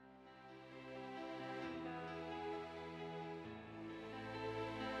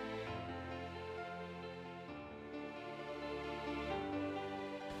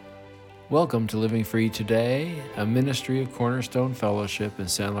Welcome to Living Free Today, a ministry of Cornerstone Fellowship in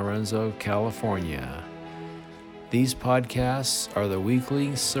San Lorenzo, California. These podcasts are the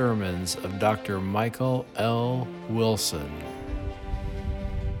weekly sermons of Dr. Michael L. Wilson.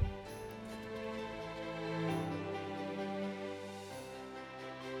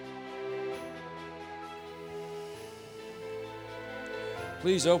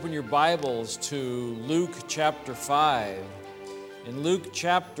 Please open your Bibles to Luke chapter 5. In Luke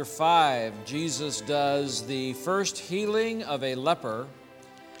chapter 5, Jesus does the first healing of a leper,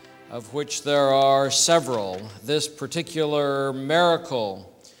 of which there are several. This particular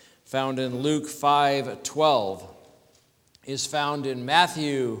miracle, found in Luke 5:12, is found in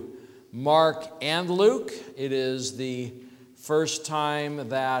Matthew, Mark, and Luke. It is the first time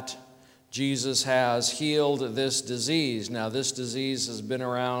that Jesus has healed this disease. Now, this disease has been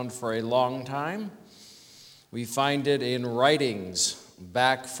around for a long time. We find it in writings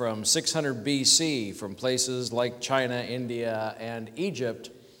back from 600 BC from places like China, India, and Egypt.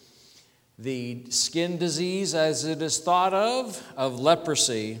 The skin disease, as it is thought of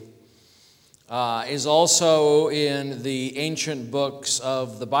leprosy, is also in the ancient books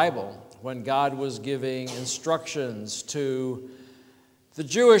of the Bible when God was giving instructions to the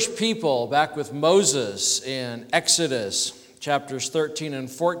Jewish people back with Moses in Exodus chapters 13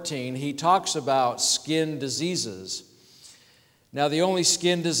 and 14. He talks about skin diseases. Now, the only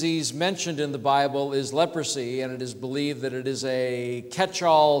skin disease mentioned in the Bible is leprosy, and it is believed that it is a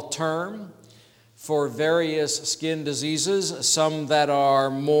catch-all term for various skin diseases, some that are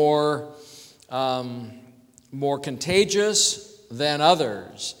more contagious than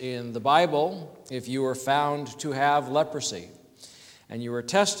others. In the Bible, if you were found to have leprosy and you were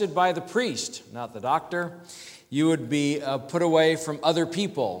tested by the priest, not the doctor, you would be put away from other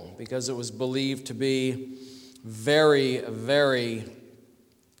people because it was believed to be very, very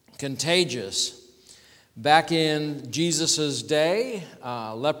contagious. Back in Jesus' day,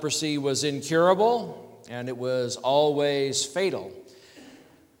 leprosy was incurable and it was always fatal.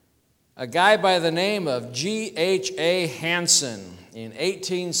 A guy by the name of G.H.A. Hansen in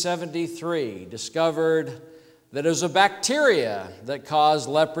 1873 discovered that it was a bacteria that caused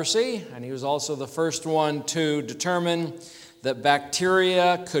leprosy, and he was also the first one to determine that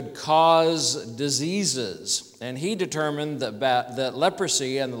bacteria could cause diseases. And he determined that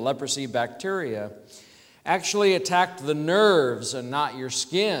leprosy and the leprosy bacteria actually attacked the nerves and not your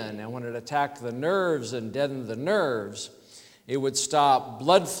skin. And when it attacked the nerves and deadened the nerves, it would stop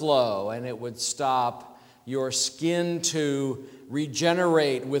blood flow and it would stop your skin to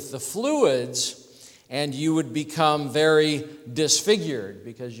regenerate with the fluids, and you would become very disfigured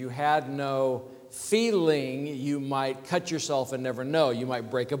because you had no feeling. You might cut yourself and never know. You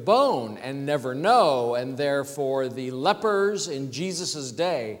might break a bone and never know. And therefore, the lepers in Jesus'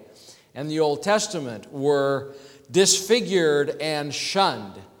 day and the Old Testament were disfigured and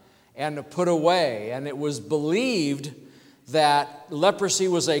shunned and put away. And it was believed that leprosy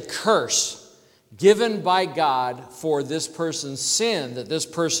was a curse given by God for this person's sin, that this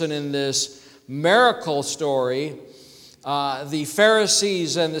person in this miracle story, the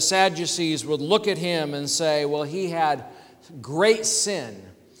Pharisees and the Sadducees would look at him and say, well, he had great sin.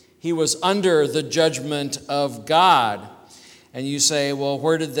 He was under the judgment of God. And you say, well,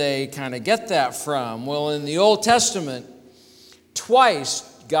 where did they kind of get that from? Well, in the Old Testament, twice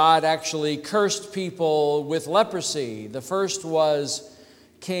God actually cursed people with leprosy. The first was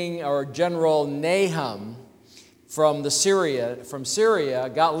King or General Nahum from Syria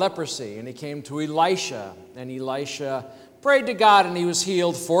got leprosy, and he came to Elisha, and Elisha prayed to God, and he was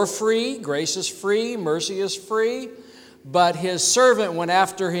healed for free. Grace is free, mercy is free, but his servant went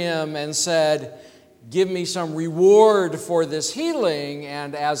after him and said, give me some reward for this healing,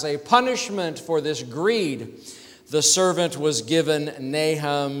 and as a punishment for this greed, the servant was given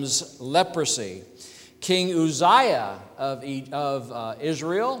Nahum's leprosy. King Uzziah of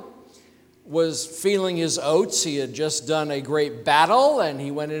Israel was feeling his oats. He had just done a great battle, and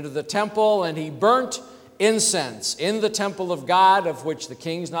he went into the temple and he burnt incense in the temple of God, of which the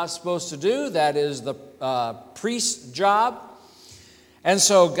king's not supposed to do. That is the priest's job. And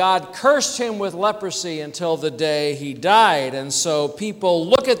so God cursed him with leprosy until the day he died. And so people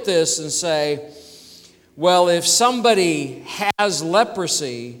look at this and say, well, if somebody has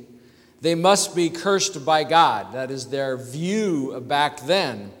leprosy, they must be cursed by God. That is their view back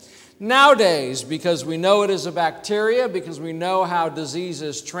then. Nowadays, because we know it is a bacteria, because we know how disease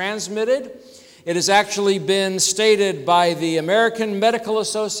is transmitted, it has actually been stated by the American Medical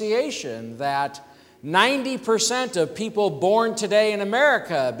Association that 90% of people born today in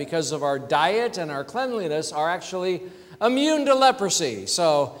America, because of our diet and our cleanliness, are actually immune to leprosy.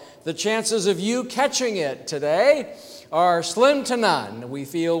 So the chances of you catching it today are slim to none. We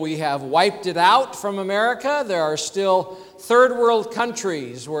feel we have wiped it out from America. There are still third world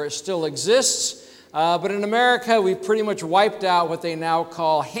countries where it still exists. But in America, we pretty much wiped out what they now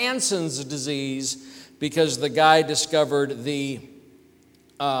call Hansen's disease because the guy discovered the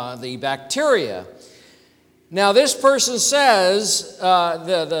bacteria. Now, this person says,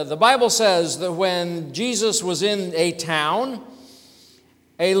 the Bible says that when Jesus was in a town,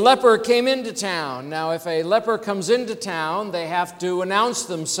 a leper came into town. Now, if a leper comes into town, they have to announce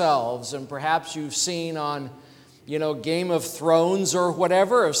themselves. And perhaps you've seen on, Game of Thrones or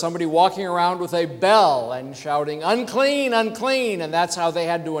whatever, of somebody walking around with a bell and shouting, "Unclean, unclean." And that's how they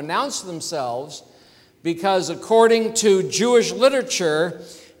had to announce themselves, because according to Jewish literature,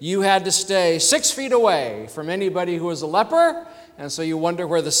 you had to stay 6 feet away from anybody who was a leper. And so you wonder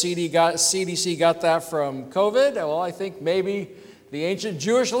where the CDC got that from COVID. Well, I think maybe the ancient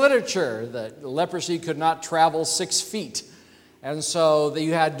Jewish literature, that leprosy could not travel 6 feet. And so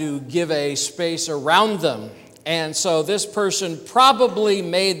you had to give a space around them. And so this person probably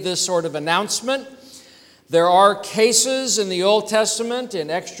made this sort of announcement. There are cases in the Old Testament, in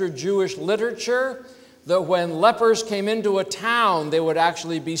extra Jewish literature, that when lepers came into a town, they would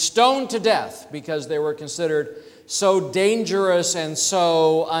actually be stoned to death because they were considered so dangerous and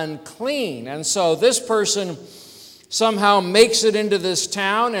so unclean. And so this person somehow makes it into this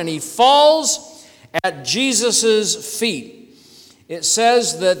town, and he falls at Jesus' feet. It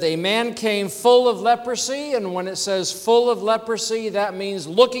says that a man came full of leprosy, and when it says full of leprosy, that means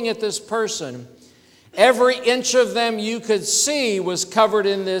looking at this person, every inch of them you could see was covered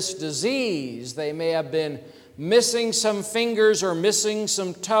in this disease. They may have been missing some fingers or missing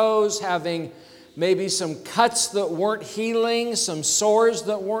some toes, having maybe some cuts that weren't healing, some sores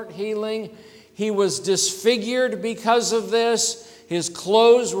that weren't healing. He was disfigured because of this. His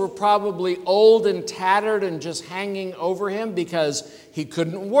clothes were probably old and tattered and just hanging over him because he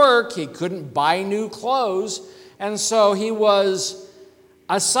couldn't work, he couldn't buy new clothes. And so he was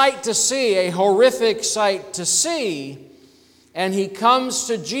a sight to see, a horrific sight to see. And he comes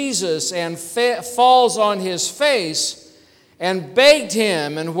to Jesus and falls on his face and begged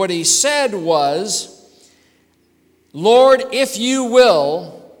him. And what he said was, "Lord, if you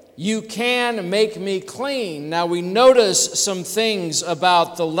will, you can make me clean." Now we notice some things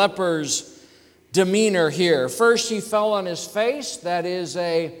about the leper's demeanor here. First, he fell on his face. That is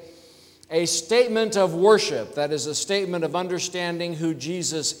a statement of worship. That is a statement of understanding who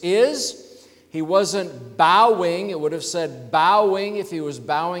Jesus is. He wasn't bowing. It would have said bowing if he was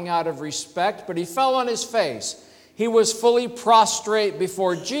bowing out of respect, but he fell on his face. He was fully prostrate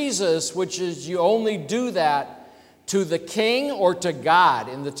before Jesus, which is you only do that to the king or to God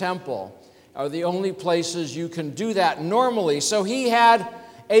in the temple, are the only places you can do that normally. So he had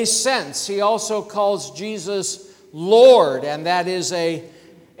a sense. He also calls Jesus Lord, and that is a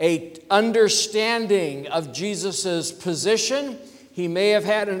understanding of Jesus's position. He may have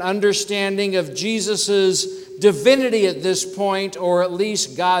had an understanding of Jesus's divinity at this point, or at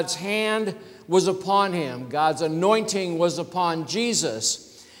least God's hand was upon him. God's anointing was upon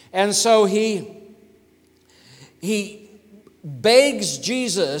Jesus. And so he begs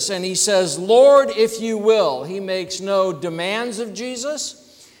Jesus and he says, "Lord, if you will." He makes no demands of Jesus.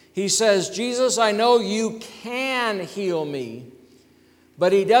 He says, "Jesus, I know you can heal me."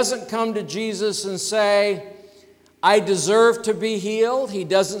 But he doesn't come to Jesus and say, "I deserve to be healed." He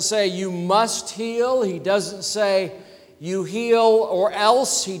doesn't say, "You must heal." He doesn't say, "You heal or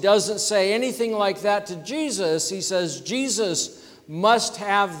else." He doesn't say anything like that to Jesus. He says Jesus must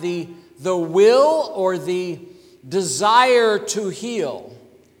have the will or the desire to heal.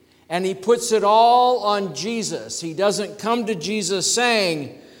 And he puts it all on Jesus. He doesn't come to Jesus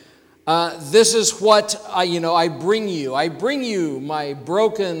saying, "This is what I bring you. I bring you my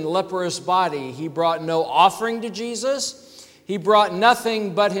broken, leprous body." He brought no offering to Jesus. He brought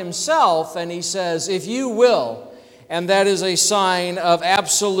nothing but himself. And he says, "If you will." And that is a sign of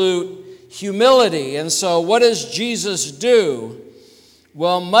absolute humility. And so what does Jesus do?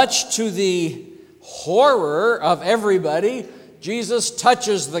 Well, much to the horror of everybody, Jesus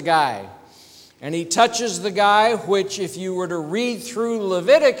touches the guy. And he touches the guy, which if you were to read through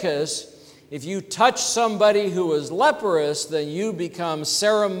Leviticus, if you touch somebody who is leprous, then you become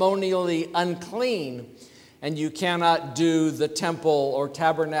ceremonially unclean, and you cannot do the temple or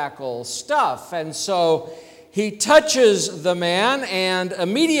tabernacle stuff. And so he touches the man, and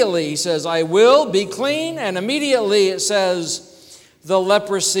immediately he says, "I will be clean." And immediately it says, the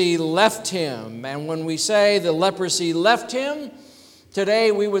leprosy left him. And when we say the leprosy left him,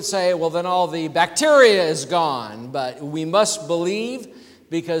 Today we would say, well, then all the bacteria is gone. But we must believe,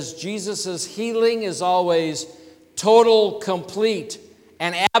 because Jesus' healing is always total, complete,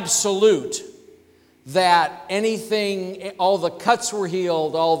 and absolute, that anything, all the cuts were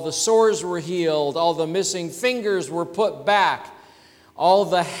healed, all the sores were healed, all the missing fingers were put back, all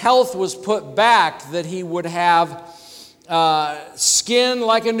the health was put back, that he would have skin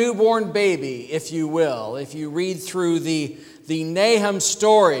like a newborn baby, if you will. If you read through the Nahum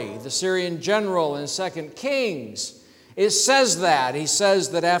story, the Syrian general in 2 Kings, it says that. He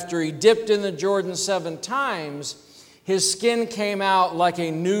says that after he dipped in the Jordan 7 times, his skin came out like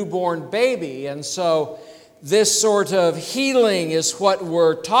a newborn baby. And so this sort of healing is what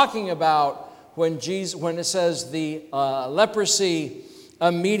we're talking about when it says the leprosy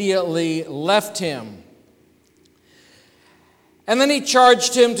immediately left him. And then he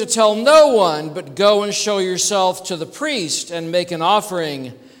charged him to tell no one, but go and show yourself to the priest and make an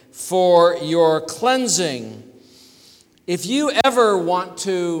offering for your cleansing. If you ever want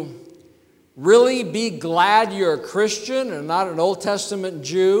to really be glad you're a Christian and not an Old Testament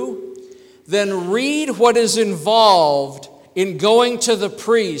Jew, then read what is involved in going to the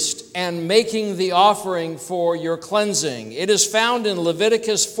priest and making the offering for your cleansing. It is found in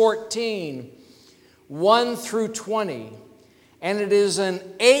Leviticus 14, 1 through 20. And it is an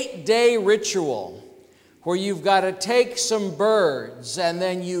 8-day ritual where you've got to take some birds, and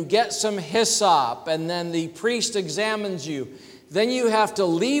then you get some hyssop, and then the priest examines you. Then you have to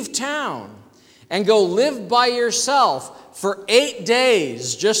leave town and go live by yourself for 8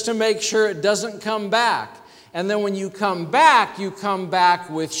 days just to make sure it doesn't come back. And then when you come back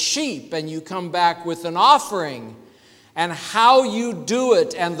with sheep, and you come back with an offering. And how you do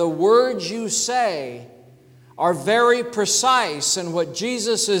it and the words you say are very precise. And what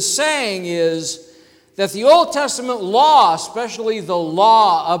Jesus is saying is that the Old Testament law, especially the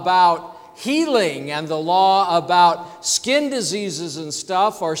law about healing and the law about skin diseases and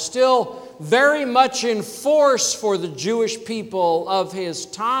stuff, are still very much in force for the Jewish people of his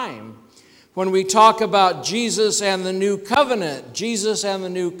time. When we talk about Jesus and the New Covenant,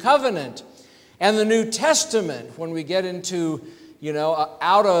 and the New Testament, when we get into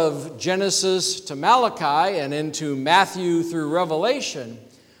out of Genesis to Malachi and into Matthew through Revelation,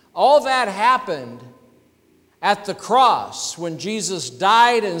 all that happened at the cross when Jesus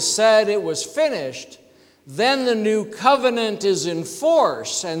died and said it was finished. Then the new covenant is in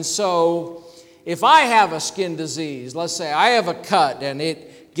force. And so if I have a skin disease, let's say I have a cut and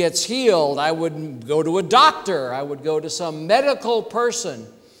it gets healed, I wouldn't go to a doctor. I would go to some medical person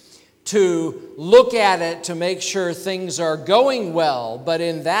to look at it to make sure things are going well. But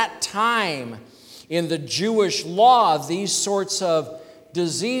in that time, in the Jewish law, these sorts of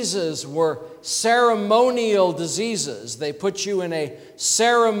diseases were ceremonial diseases. They put you in a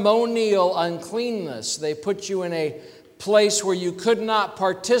ceremonial uncleanness. They put you in a place where you could not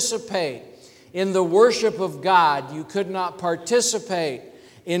participate in the worship of God. You could not participate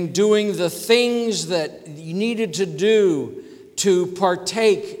in doing the things that you needed to do to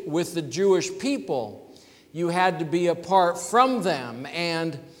partake with the Jewish people. You had to be apart from them.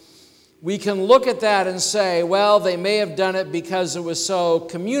 And we can look at that and say, well, they may have done it because it was so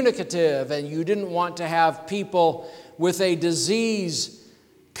communicative and you didn't want to have people with a disease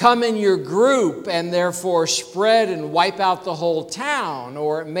come in your group and therefore spread and wipe out the whole town.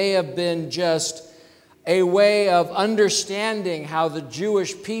 Or it may have been just a way of understanding how the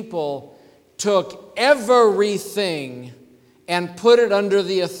Jewish people took everything and put it under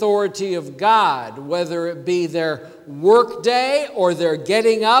the authority of God, whether it be their work day or their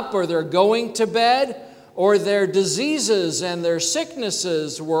getting up or their going to bed or their diseases and their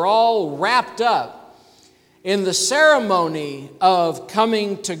sicknesses were all wrapped up in the ceremony of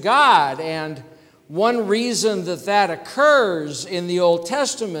coming to God. And one reason that occurs in the Old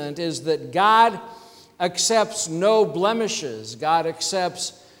Testament is that God accepts no blemishes. God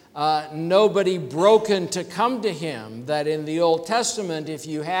accepts nobody broken to come to him. That in the Old Testament, if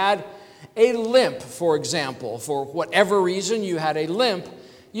you had a limp, for example, for whatever reason you had a limp,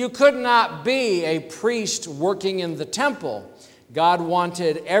 you could not be a priest working in the temple. God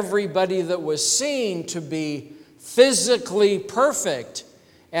wanted everybody that was seen to be physically perfect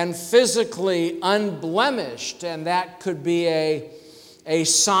and physically unblemished, and that could be a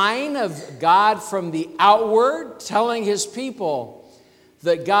sign of God from the outward, telling his people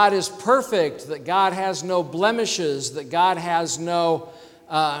that God is perfect, that God has no blemishes, that God has no,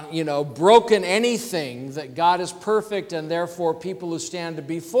 broken anything, that God is perfect, and therefore people who stand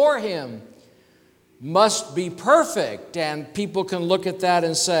before him must be perfect. And people can look at that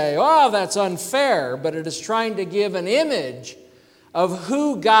and say, oh, that's unfair, but it is trying to give an image of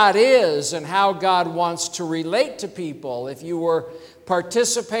who God is and how God wants to relate to people. If you were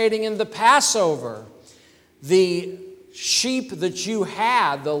participating in the Passover, the sheep that you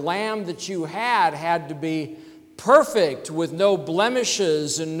had, the lamb that you had to be perfect with no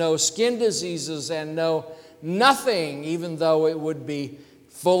blemishes and no skin diseases and nothing, even though it would be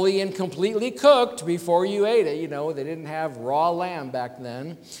fully and completely cooked before you ate it. You know, they didn't have raw lamb back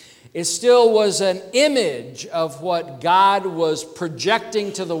then. It still was an image of what God was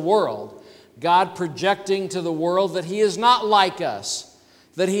projecting to the world. God projecting to the world that He is not like us,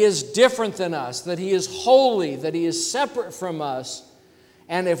 that He is different than us, that He is holy, that He is separate from us.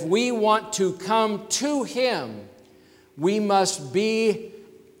 And if we want to come to Him, we must be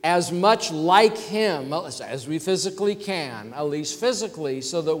as much like Him as we physically can, at least physically,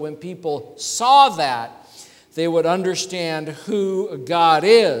 so that when people saw that, they would understand who God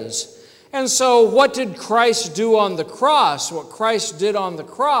is. And so what did Christ do on the cross? What Christ did on the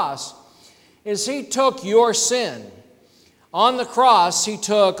cross is He took your sin. On the cross, He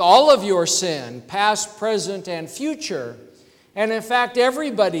took all of your sin, past, present, and future. And in fact,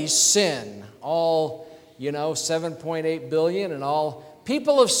 everybody's sin, all, 7.8 billion and all.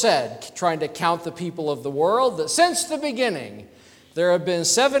 People have said, trying to count the people of the world, that since the beginning, there have been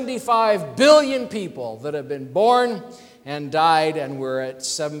 75 billion people that have been born and died, and we're at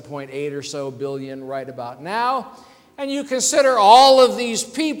 7.8 or so billion right about now. And you consider all of these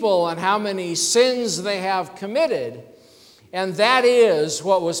people and how many sins they have committed, and that is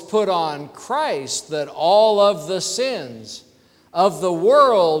what was put on Christ, that all of the sins of the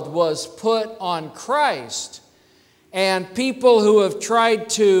world was put on Christ. And people who have tried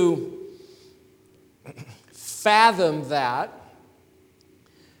to fathom that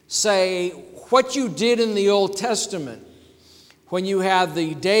say what you did in the Old Testament. When you had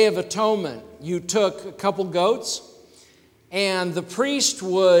the Day of Atonement, you took a couple goats, and the priest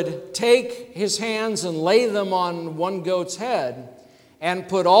would take his hands and lay them on one goat's head and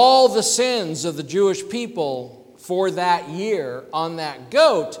put all the sins of the Jewish people for that year on that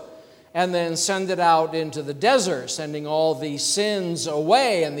goat, and then send it out into the desert, sending all the sins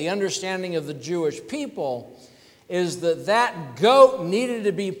away. And the understanding of the Jewish people is that that goat needed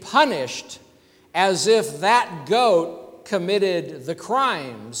to be punished as if that goat committed the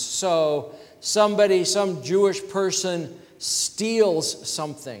crimes. So some Jewish person steals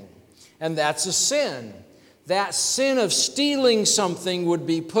something, and that's a sin. That sin of stealing something would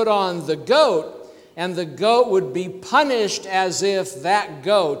be put on the goat, and the goat would be punished as if that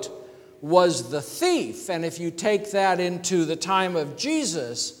goat was the thief. And if you take that into the time of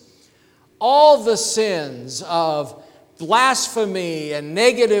Jesus, all the sins of blasphemy and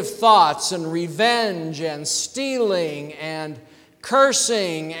negative thoughts and revenge and stealing and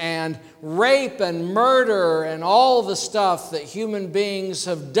cursing and rape and murder and all the stuff that human beings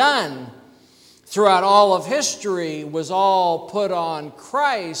have done throughout all of history was all put on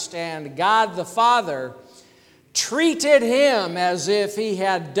Christ, and God the Father treated Him as if He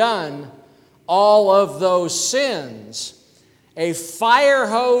had done all of those sins. A fire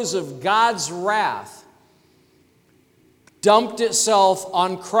hose of God's wrath dumped itself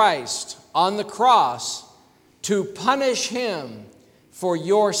on Christ on the cross to punish Him for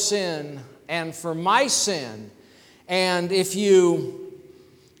your sin and for my sin. And if you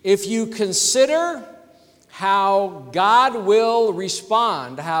consider how God will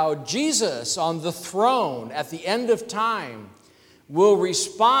respond, how Jesus on the throne at the end of time will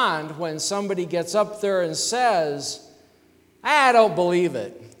respond when somebody gets up there and says, I don't believe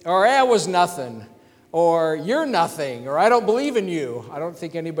it, or that was nothing, or you're nothing, or I don't believe in you. I don't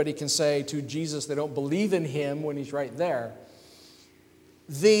think anybody can say to Jesus they don't believe in Him when He's right there.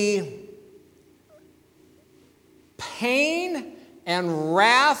 The pain and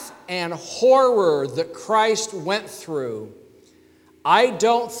wrath and horror that Christ went through, I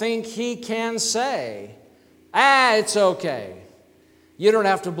don't think He can say, it's okay. You don't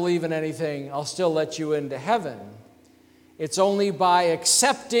have to believe in anything. I'll still let you into heaven. It's only by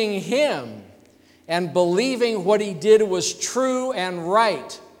accepting Him and believing what He did was true and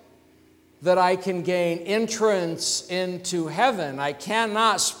right that I can gain entrance into heaven. I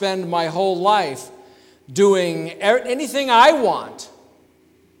cannot spend my whole life doing anything I want.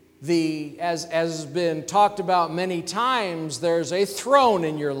 As has been talked about many times, there's a throne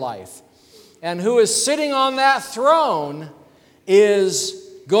in your life. And who is sitting on that throne is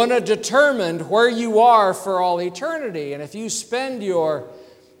going to determine where you are for all eternity. And if you spend your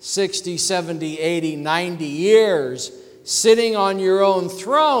 60, 70, 80, 90 years sitting on your own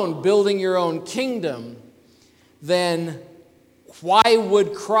throne, building your own kingdom, then why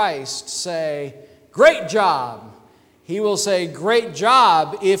would Christ say, great job, He will say, great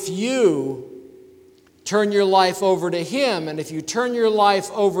job if you turn your life over to Him. And if you turn your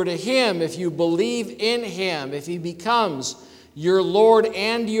life over to Him, if you believe in Him, if He becomes your Lord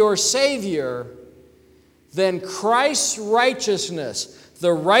and your Savior, then Christ's righteousness,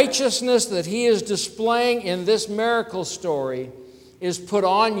 the righteousness that He is displaying in this miracle story, is put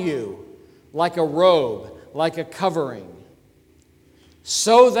on you like a robe, like a covering,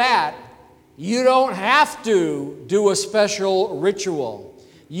 so that you don't have to do a special ritual.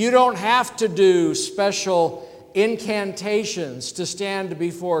 You don't have to do special incantations to stand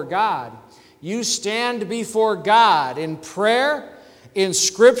before God. You stand before God in prayer, in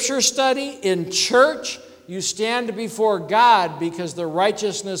scripture study, in church. You stand before God because the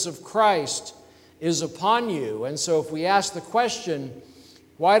righteousness of Christ is upon you. And so if we ask the question,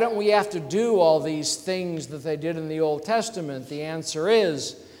 why don't we have to do all these things that they did in the Old Testament? The answer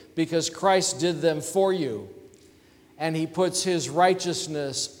is because Christ did them for you. And He puts His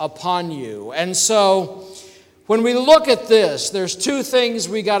righteousness upon you. And so, when we look at this, there's two things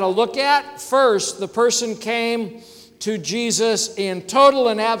we got to look at. First, the person came to Jesus in total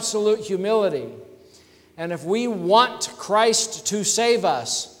and absolute humility. And if we want Christ to save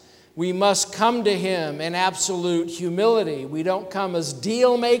us, we must come to Him in absolute humility. We don't come as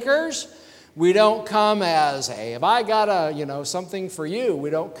deal makers. We don't come as, hey, have I got something for you?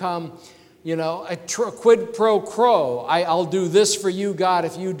 We don't come a quid pro quo. I'll do this for you, God,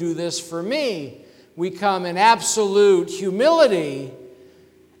 if you do this for me. We come in absolute humility,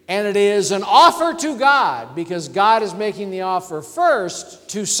 and it is an offer to God because God is making the offer first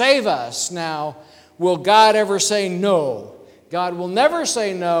to save us. Now, will God ever say no? God will never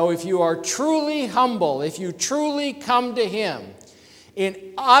say no if you are truly humble, if you truly come to Him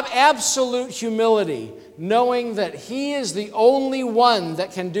in absolute humility, knowing that He is the only one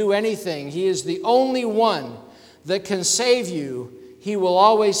that can do anything. He is the only one that can save you. He will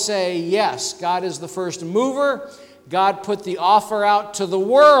always say, yes, God is the first mover. God put the offer out to the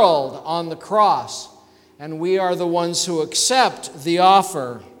world on the cross, and we are the ones who accept the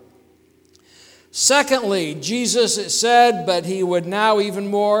offer. Secondly, Jesus, it said, but He would now even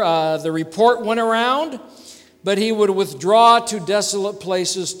more, the report went around, but He would withdraw to desolate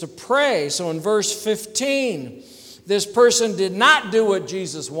places to pray. So in verse 15, this person did not do what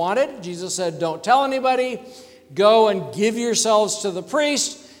Jesus wanted. Jesus said, don't tell anybody. Go and give yourselves to the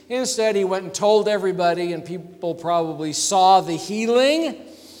priest. Instead, He went and told everybody, and people probably saw the healing.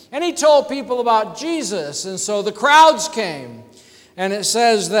 And He told people about Jesus, and so the crowds came. And it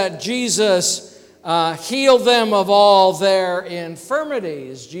says that Jesus healed them of all their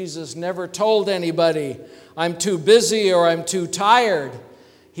infirmities. Jesus never told anybody, I'm too busy or I'm too tired.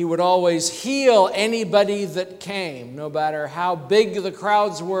 He would always heal anybody that came, no matter how big the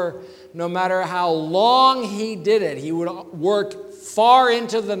crowds were, no matter how long He did it. He would work far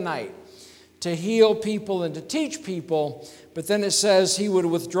into the night to heal people and to teach people. But then it says He would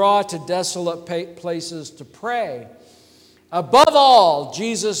withdraw to desolate places to pray. Above all,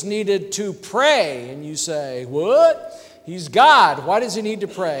 Jesus needed to pray. And you say, what? He's God. Why does He need to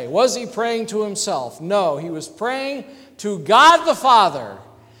pray? Was He praying to Himself? No, He was praying to God the Father.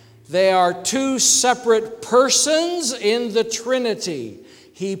 They are two separate persons in the Trinity.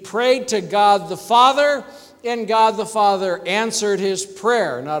 He prayed to God the Father, and God the Father answered His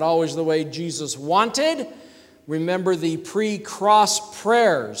prayer. Not always the way Jesus wanted. Remember the pre-cross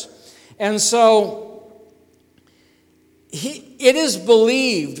prayers. And so it is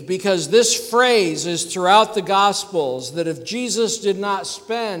believed, because this phrase is throughout the Gospels, that if Jesus did not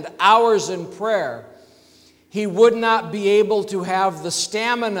spend hours in prayer, He would not be able to have the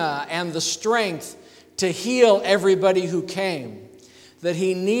stamina and the strength to heal everybody who came. That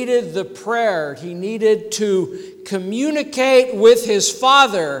He needed the prayer. He needed to communicate with His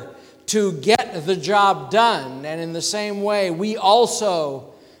Father to get the job done. And in the same way, we also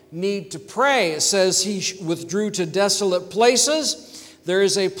need to pray. It says He withdrew to desolate places. There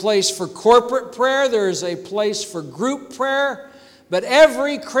is a place for corporate prayer. There is a place for group prayer. But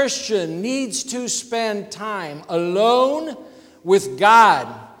every Christian needs to spend time alone with God.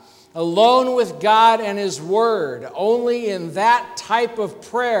 Alone with God and His Word. Only in that type of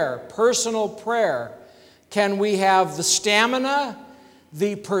prayer, personal prayer, can we have the stamina,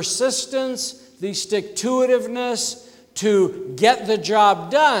 the persistence, the stick-to-itiveness to get the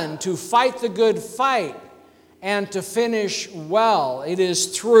job done, to fight the good fight, and to finish well. It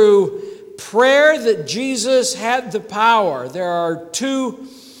is through prayer that Jesus had the power. There are two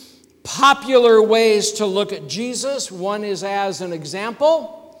popular ways to look at Jesus. One is as an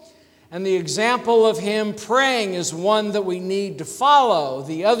example, and the example of Him praying is one that we need to follow.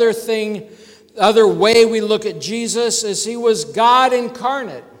 The other thing other way we look at Jesus is he was God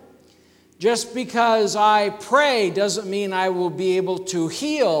incarnate. Just because I pray doesn't mean I will be able to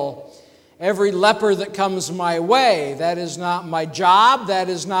heal every leper that comes my way. That is not my job. That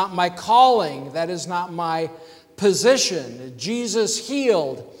is not my calling. That is not my position. Jesus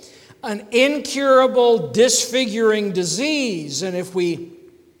healed an incurable, disfiguring disease. And if we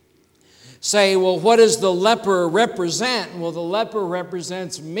say, well, what does the leper represent? Well, the leper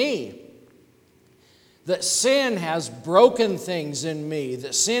represents me. That sin has broken things in me.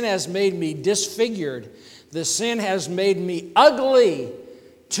 That sin has made me disfigured. The sin has made me ugly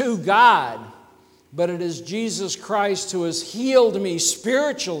to God. But it is Jesus Christ who has healed me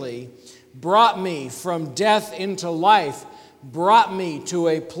spiritually, brought me from death into life, brought me to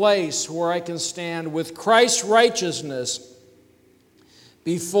a place where I can stand with Christ's righteousness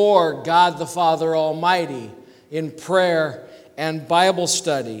before God the Father Almighty in prayer and Bible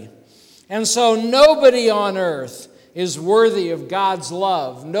study. And so nobody on earth is worthy of God's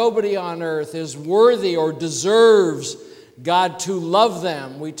love. Nobody on earth is worthy or deserves God to love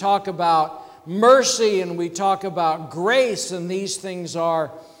them. We talk about mercy and we talk about grace, and these things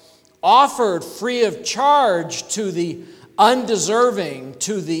are offered free of charge to the undeserving,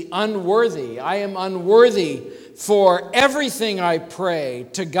 to the unworthy. I am unworthy for everything I pray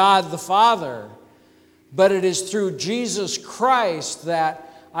to God the Father, but it is through Jesus Christ that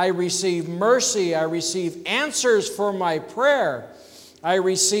I receive mercy, I receive answers for my prayer, I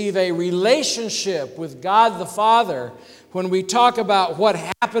receive a relationship with God the Father. When we talk about what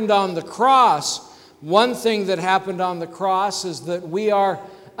happened on the cross, one thing that happened on the cross is that we are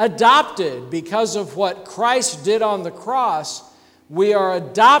adopted because of what Christ did on the cross. We are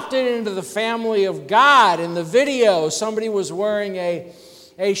adopted into the family of God. In the video, somebody was wearing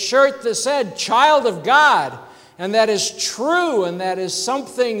a shirt that said, "Child of God." And that is true, and that is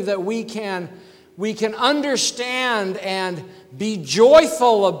something that we can understand and be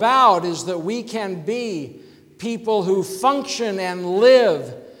joyful about, is that we can be people who function and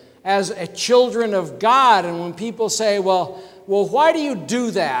live as children of God. And when people say, well, why do you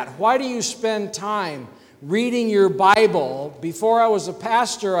do that? Why do you spend time reading your Bible? Before I was a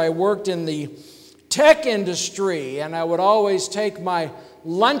pastor, I worked in the tech industry, and I would always take my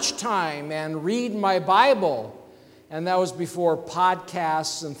lunchtime and read my Bible. And that was before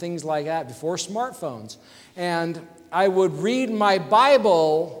podcasts and things like that, before smartphones. And I would read my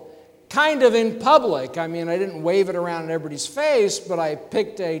Bible kind of in public. I mean, I didn't wave it around in everybody's face, but I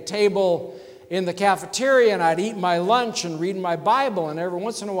picked a table in the cafeteria and I'd eat my lunch and read my Bible. And every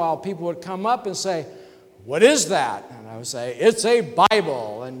once in a while, people would come up and say, "What is that?" And I would say, "It's a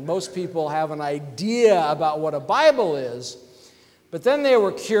Bible." And most people have an idea about what a Bible is. But then they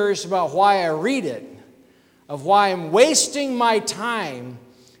were curious about why I read it, of why I'm wasting my time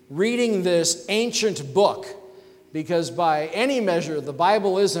reading this ancient book. Because by any measure, the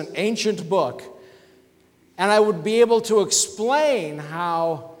Bible is an ancient book. And I would be able to explain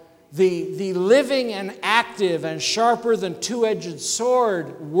how the living and active and sharper than two-edged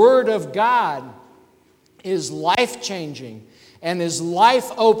sword Word of God is life-changing and is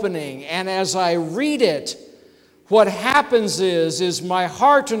life-opening. And as I read it, what happens is my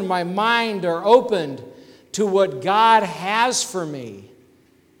heart and my mind are opened to what God has for me.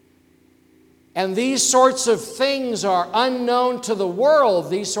 And these sorts of things are unknown to the world.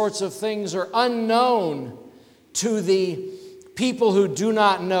 These sorts of things are unknown to the people who do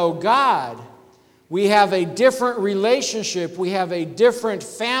not know God. We have a different relationship. We have a different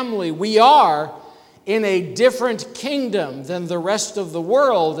family. We are in a different kingdom than the rest of the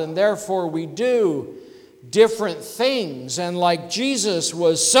world, and therefore we do different things. And like Jesus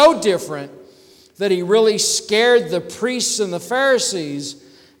was so different that he really scared the priests and the Pharisees,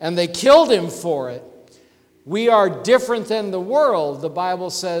 and they killed him for it. We are different than the world. The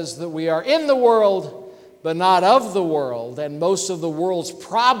Bible says that we are in the world, but not of the world. And most of the world's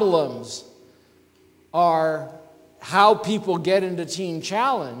problems are how people get into Teen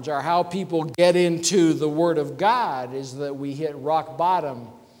Challenge, or how people get into the Word of God, is that we hit rock bottom.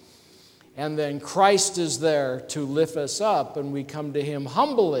 And then Christ is there to lift us up, and we come to him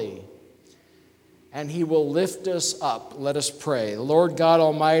humbly, and he will lift us up. Let us pray. Lord God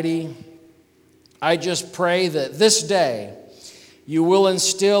Almighty, I just pray that this day you will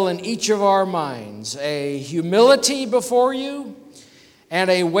instill in each of our minds a humility before you and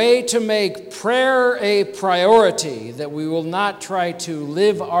a way to make prayer a priority, that we will not try to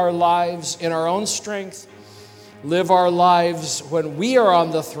live our lives in our own strength, live our lives when we are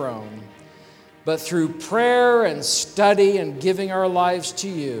on the throne, but through prayer and study and giving our lives to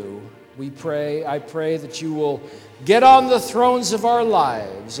you, I pray that you will get on the thrones of our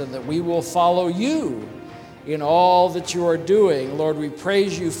lives, and that we will follow you in all that you are doing. Lord, we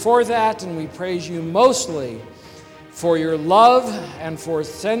praise you for that, and we praise you mostly for your love and for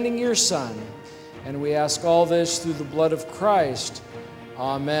sending your Son. And we ask all this through the blood of Christ.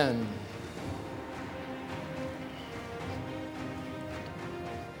 Amen.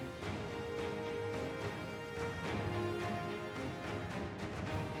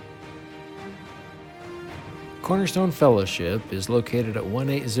 Cornerstone Fellowship is located at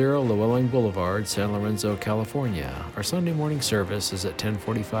 180 Llewellyn Boulevard, San Lorenzo, California. Our Sunday morning service is at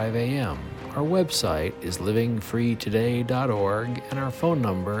 10:45 a.m. Our website is livingfreetoday.org, and our phone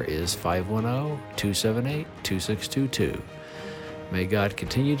number is 510-278-2622. May God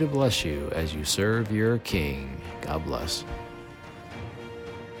continue to bless you as you serve your King. God bless.